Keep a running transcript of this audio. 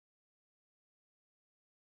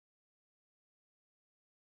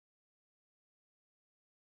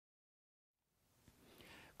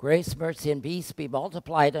Grace, mercy, and peace be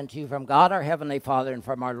multiplied unto you from God our Heavenly Father and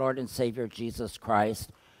from our Lord and Savior Jesus Christ.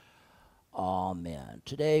 Amen.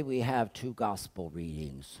 Today we have two gospel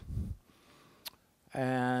readings.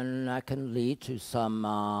 And that can lead to some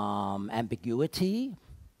ambiguity.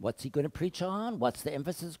 What's he going to preach on? What's the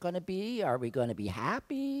emphasis going to be? Are we going to be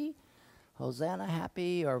happy? Hosanna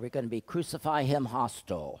happy? Or are we going to be crucify him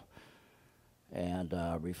hostile and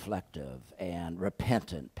reflective and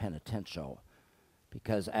repentant, penitential?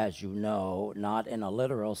 Because as you know, not in a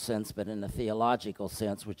literal sense, but in a theological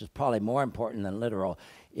sense, which is probably more important than literal,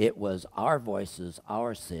 it was our voices,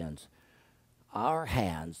 our sins, our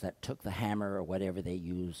hands that took the hammer or whatever they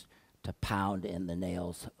used to pound in the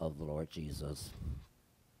nails of the Lord Jesus.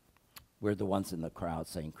 We're the ones in the crowd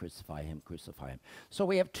saying, crucify him, crucify him. So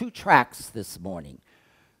we have two tracks this morning.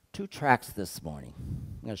 I'm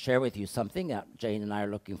going to share with you something that Jane and I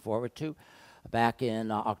are looking forward to. Back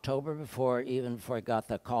in October, before I got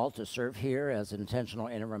the call to serve here as intentional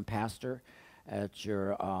interim pastor at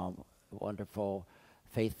your wonderful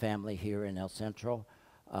faith family here in El Centro,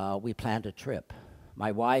 we planned a trip.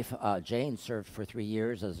 My wife, Jane, served for 3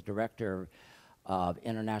 years as director of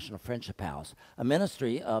International Friendship House, a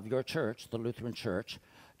ministry of your church, the Lutheran Church,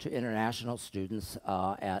 to international students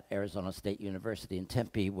at Arizona State University in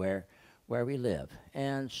Tempe, where we live.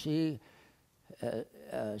 And she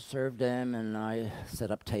served them, and I set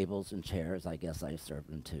up tables and chairs. I guess I served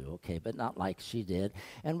them too, okay, but not like she did.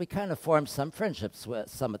 And we kind of formed some friendships with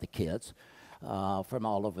some of the kids from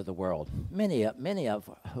all over the world, many of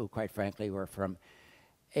who, quite frankly, were from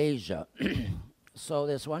Asia. So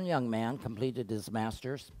this one young man completed his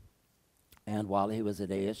master's, and while he was at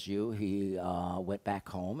ASU, he went back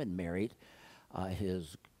home and married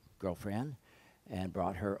his girlfriend and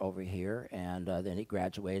brought her over here, and then he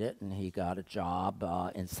graduated, and he got a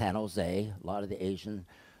job in San Jose. A lot of the Asian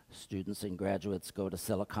students and graduates go to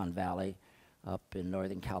Silicon Valley up in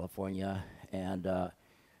Northern California, and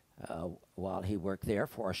while he worked there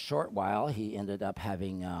for a short while, he ended up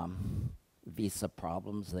having visa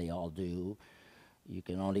problems. They all do. You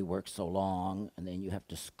can only work so long, and then you have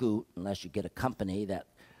to scoot unless you get a company that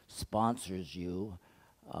sponsors you.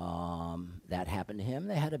 That happened to him.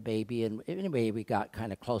 They had a baby, and anyway, we got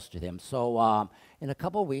kind of close to them. So in a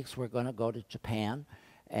couple of weeks, we're going to go to Japan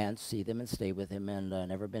and see them and stay with him, and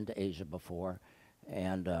never been to Asia before,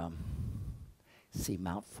 and see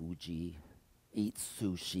Mount Fuji, eat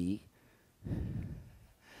sushi.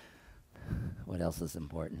 What else is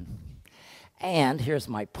important? And here's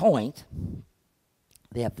my point.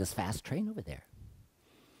 They have this fast train over there,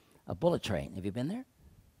 a bullet train. Have you been there?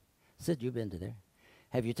 Sid, you've been to there.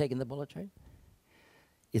 Have you taken the bullet train?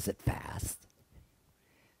 Is it fast?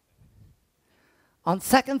 On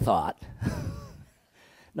second thought,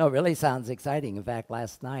 no, it really sounds exciting. In fact,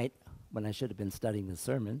 last night, when I should have been studying the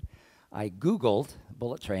sermon, I Googled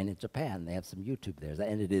bullet train in Japan. They have some YouTube there,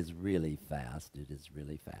 and it is really fast. It is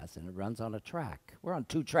really fast, and it runs on a track. We're on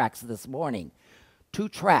 2 tracks this morning. 2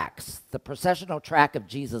 tracks, the processional track of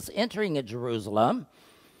Jesus entering in Jerusalem,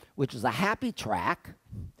 which is a happy track,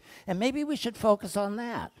 and maybe we should focus on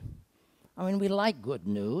that. I mean, we like good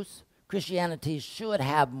news. Christianity should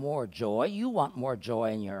have more joy. You want more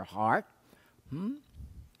joy in your heart.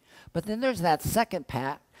 But then there's that second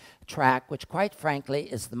track, which quite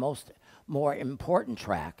frankly is the more important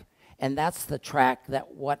track, and that's the track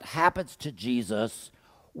that what happens to Jesus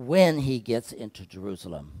when he gets into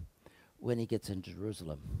Jerusalem.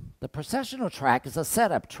 The processional track is a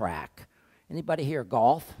setup track. Anybody here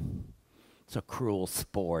golf? It's a cruel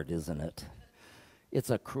sport, isn't it? It's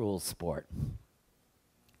a cruel sport.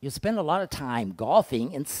 You spend a lot of time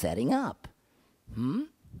golfing and setting up.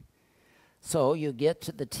 So you get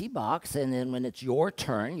to the tee box, and then when it's your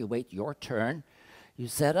turn, you wait your turn, you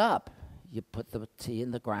set up. You put the tee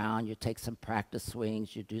in the ground, you take some practice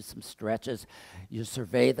swings, you do some stretches, you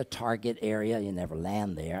survey the target area. You never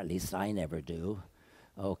land there, at least I never do,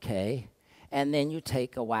 okay? And then you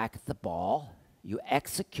take a whack at the ball, you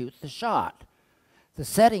execute the shot. The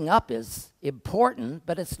setting up is important,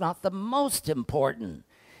 but it's not the most important.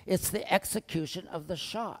 It's the execution of the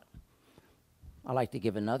shot. I like to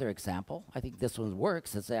give another example. I think this one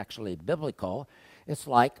works. It's actually biblical. It's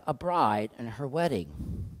like a bride and her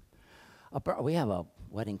wedding. We have a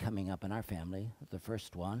wedding coming up in our family, the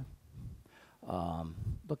first one.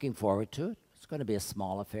 Looking forward to it. It's going to be a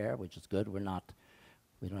small affair, which is good. We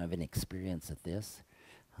don't have any experience at this,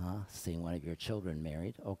 seeing one of your children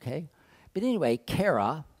married, okay? But anyway,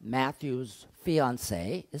 Kara, Matthew's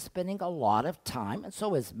fiancée, is spending a lot of time, and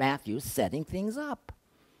so is Matthew, setting things up.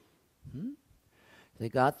 They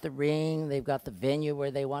got the ring, they've got the venue where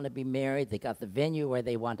they want to be married, they got the venue where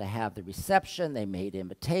they want to have the reception, they made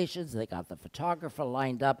invitations, they got the photographer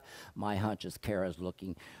lined up. My hunch is Kara's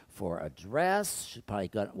looking for a dress. She's probably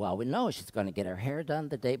going to, well, we know she's going to get her hair done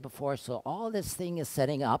the day before, so all this thing is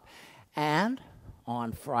setting up. And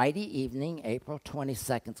on Friday evening, April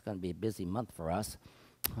 22nd, it's going to be a busy month for us,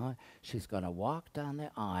 she's going to walk down the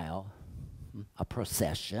aisle, a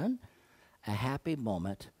procession, a happy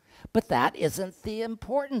moment. But that isn't the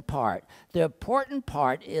important part. The important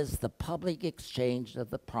part is the public exchange of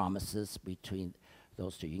the promises between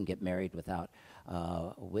those two. You can get married without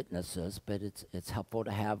witnesses, but it's helpful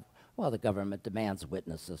to have, well, the government demands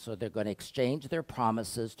witnesses. So they're going to exchange their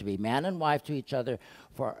promises to be man and wife to each other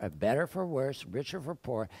for better for worse, richer for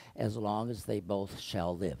poor, as long as they both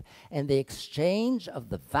shall live. And the exchange of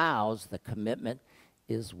the vows, the commitment,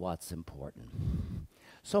 is what's important.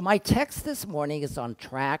 So my text this morning is on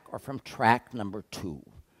track or from track number 2.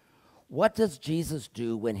 What does Jesus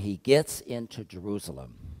do when he gets into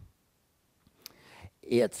Jerusalem?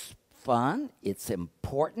 It's fun, it's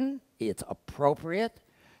important, it's appropriate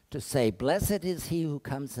to say, blessed is he who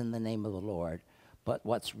comes in the name of the Lord. But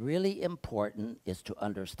what's really important is to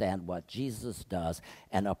understand what Jesus does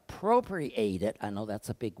and appropriate it. I know that's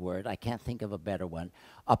a big word. I can't think of a better one.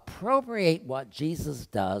 Appropriate what Jesus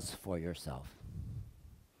does for yourself,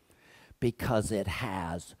 because it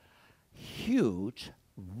has huge,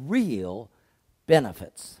 real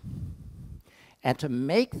benefits. And to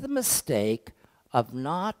make the mistake of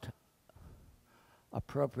not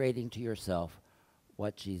appropriating to yourself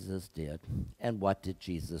what Jesus did. And what did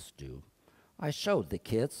Jesus do? I showed the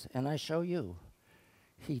kids, and I show you.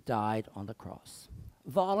 He died on the cross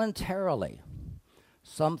voluntarily.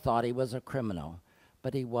 Some thought he was a criminal,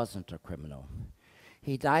 but he wasn't a criminal.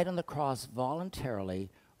 He died on the cross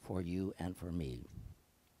voluntarily for you and for me,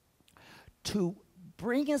 to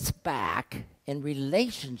bring us back in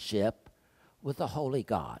relationship with a holy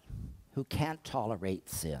God who can't tolerate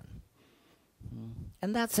sin.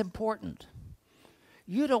 And that's important.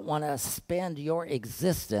 You don't want to spend your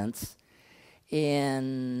existence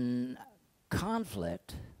in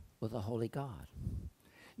conflict with a holy God.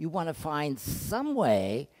 You want to find some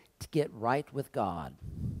way to get right with God,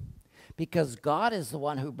 because God is the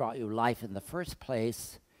one who brought you life in the first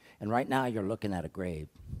place. And right now, you're looking at a grave.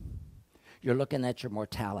 You're looking at your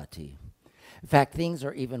mortality. In fact, things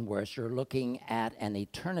are even worse. You're looking at an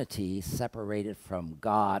eternity separated from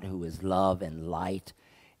God, who is love and light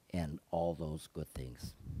and all those good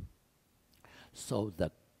things. So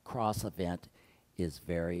the cross event is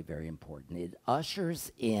very, very important. It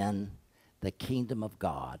ushers in the kingdom of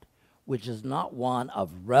God, which is not one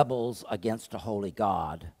of rebels against a holy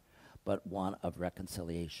God, but one of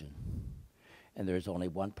reconciliation. And there's only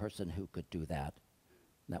one person who could do that,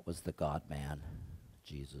 and that was the God-man,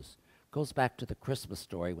 Jesus. Goes back to the Christmas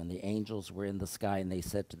story when the angels were in the sky and they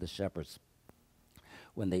said to the shepherds,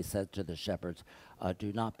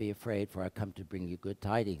 do not be afraid, for I come to bring you good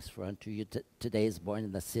tidings. For unto you today is born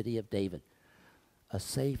in the city of David a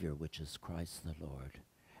Savior, which is Christ the Lord.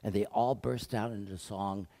 And they all burst out into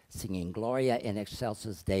song, singing, Gloria in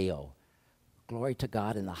excelsis Deo. Glory to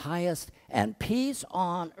God in the highest, and peace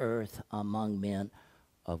on earth among men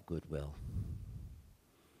of goodwill.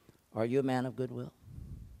 Are you a man of goodwill?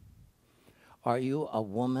 Are you a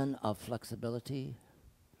woman of flexibility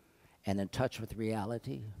and in touch with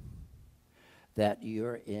reality? That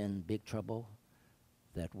you're in big trouble,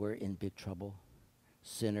 that we're in big trouble,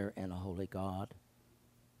 sinner and a holy God.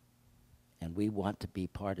 And we want to be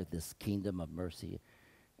part of this kingdom of mercy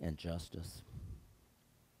and justice.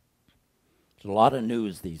 There's a lot of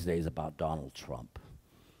news these days about Donald Trump.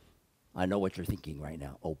 I know what you're thinking right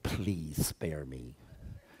now. Oh, please spare me.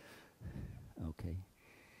 Okay.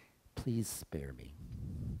 Please spare me.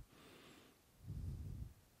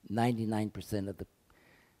 99% of the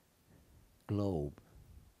globe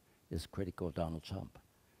is critical of Donald Trump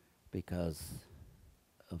because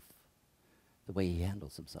of the way he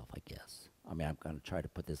handles himself, I guess. I mean, I'm going to try to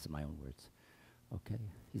put this in my own words. Okay?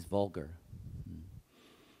 He's vulgar.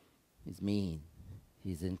 He's mean.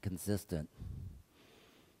 He's inconsistent.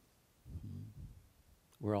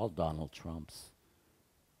 We're all Donald Trumps.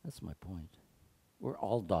 That's my point. We're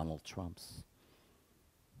all Donald Trumps.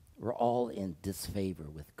 We're all in disfavor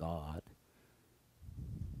with God.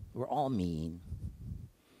 We're all mean.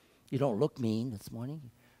 You don't look mean this morning.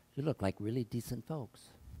 You look like really decent folks.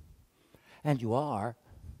 And you are,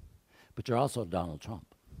 but you're also Donald Trump.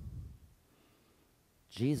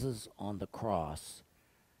 Jesus on the cross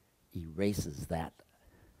erases that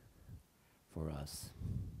for us.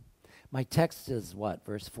 My text is what?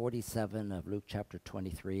 Verse 47 of Luke chapter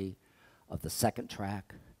 23. of the second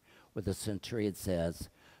track, where the centurion says,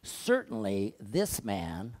 certainly this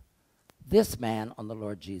man on the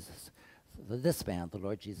Lord Jesus, this man, the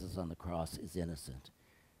Lord Jesus on the cross, is innocent.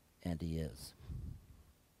 And he is.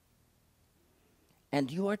 And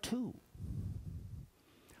you are too.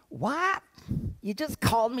 What? You just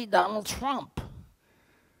called me Donald Trump.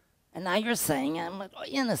 And now you're saying I'm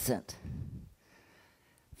innocent.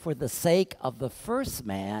 For the sake of the first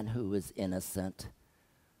man who is innocent,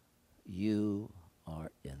 you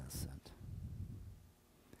are innocent.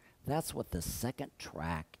 That's what the second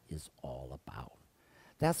track is all about.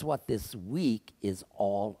 That's what this week is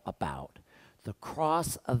all about. The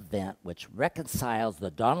cross event which reconciles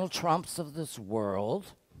the Donald Trumps of this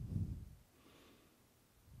world,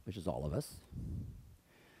 which is all of us,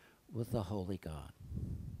 with the holy God.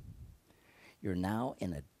 You're now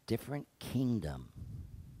in a different kingdom.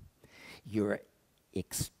 You're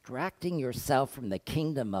extracting yourself from the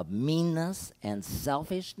kingdom of meanness and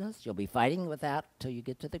selfishness. You'll be fighting with that till you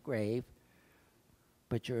get to the grave,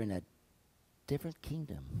 but you're in a different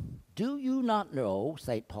kingdom. Do you not know,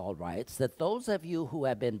 St. Paul writes, that those of you who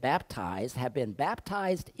have been baptized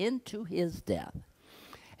into his death?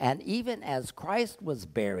 And even as Christ was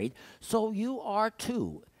buried, so you are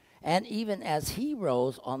too. And even as he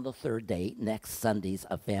rose on the third day, next Sunday's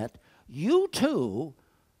event, you too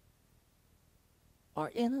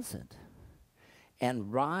are innocent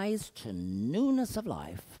and rise to newness of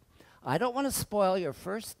life. I don't want to spoil your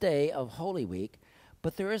first day of Holy Week,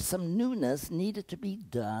 but there is some newness needed to be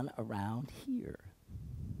done around here.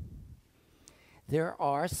 There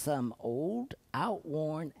are some old,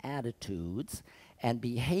 outworn attitudes and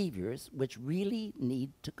behaviors which really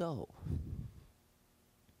need to go.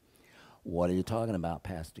 What are you talking about,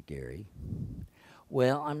 Pastor Gary?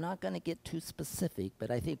 Well, I'm not going to get too specific, but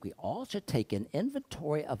I think we all should take an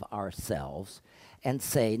inventory of ourselves and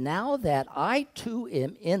say, now that I too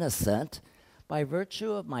am innocent, by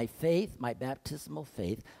virtue of my faith, my baptismal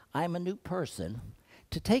faith, I'm a new person,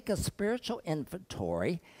 to take a spiritual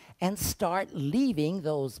inventory and start leaving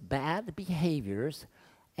those bad behaviors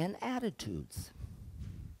and attitudes,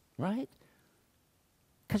 right?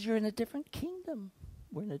 Because you're in a different kingdom.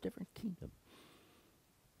 We're in a different kingdom.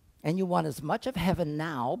 And you want as much of heaven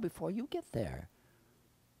now before you get there.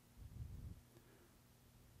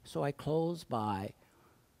 So I close by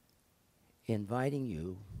inviting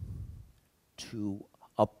you to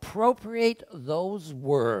appropriate those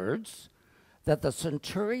words that the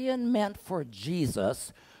centurion meant for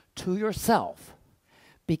Jesus to yourself,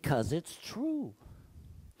 because it's true.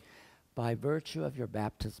 By virtue of your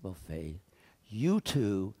baptismal faith, you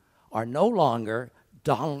too are no longer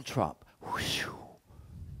Donald Trump. Whew.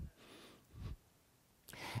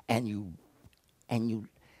 And you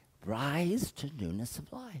rise to newness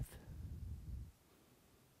of life.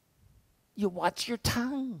 You watch your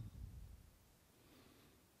tongue.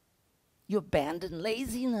 You abandon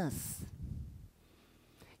laziness.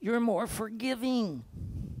 You're more forgiving.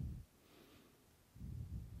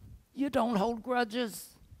 You don't hold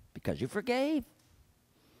grudges because you forgave.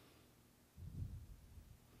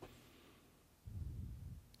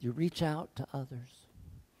 You reach out to others.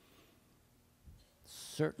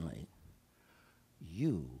 Certainly,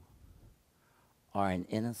 you are an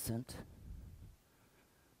innocent,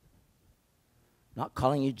 not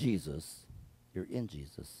calling you Jesus, you're in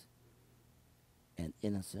Jesus, an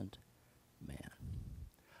innocent man.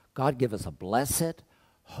 God, give us a blessed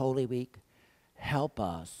Holy Week. Help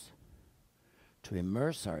us to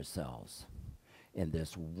immerse ourselves in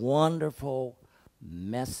this wonderful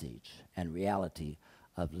message and reality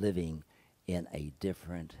of living in a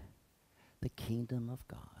different, the kingdom of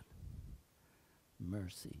God.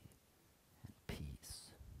 Mercy.